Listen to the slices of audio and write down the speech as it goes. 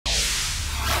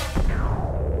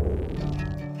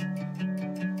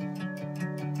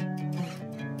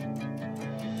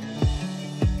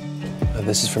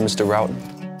This is from Mr. Roughton.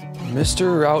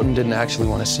 Mr. Roughton didn't actually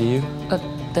want to see you. But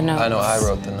the note. I know, I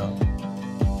wrote the note.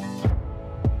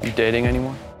 You dating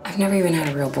anyone? I've never even had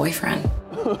a real boyfriend.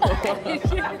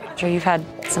 Sure, you've had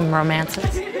some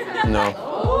romances? No.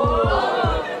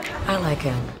 I like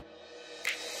him.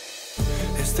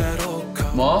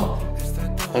 Mom?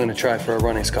 I'm gonna try for a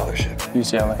running scholarship.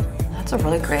 UCLA. That's a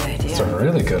really great idea. It's a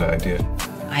really good idea.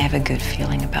 I have a good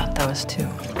feeling about those two.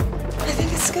 I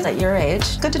think it's good at your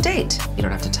age. Good to date. You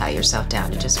don't have to tie yourself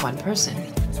down to just one person.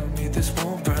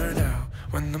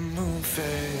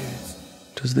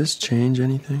 Does this change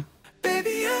anything? Do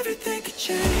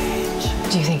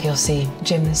you think you'll see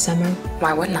Jim this summer?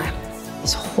 Why wouldn't I?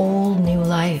 His whole new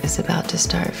life is about to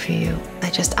start for you.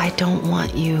 I don't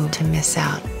want you to miss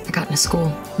out. I got into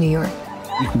school, New York.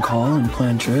 You can call and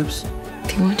plan trips.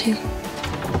 If you want to.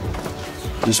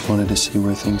 Just wanted to see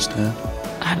where things stand.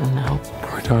 I don't know.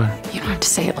 We're done. You don't have to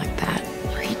say it like that.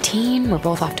 We're 18, we're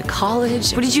both off to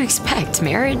college. What did you expect,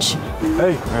 marriage?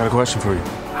 Hey, I got a question for you.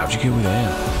 How'd you get with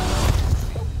Anne?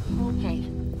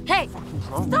 Hey,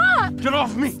 stop! Get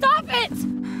off me! Stop it!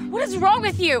 What is wrong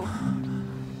with you?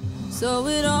 So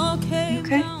it all came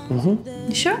Okay?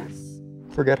 You sure?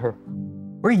 Forget her.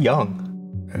 We're young.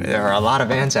 There are a lot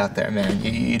of Anns out there, man.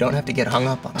 You don't have to get hung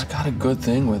up on I it. got a good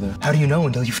thing with her. How do you know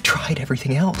until you've tried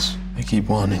everything else? I keep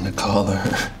wanting to call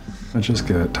her. But just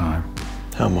give it time.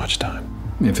 How much time?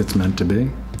 If it's meant to be,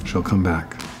 she'll come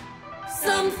back.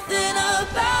 something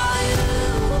about you.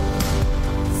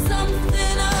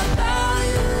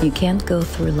 You can't go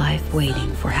through life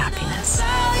waiting for happiness.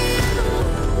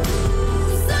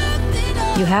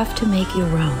 You have to make your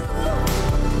own.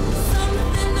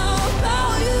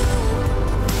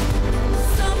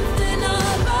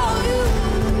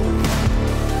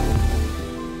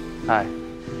 Hi.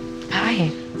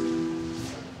 Hi.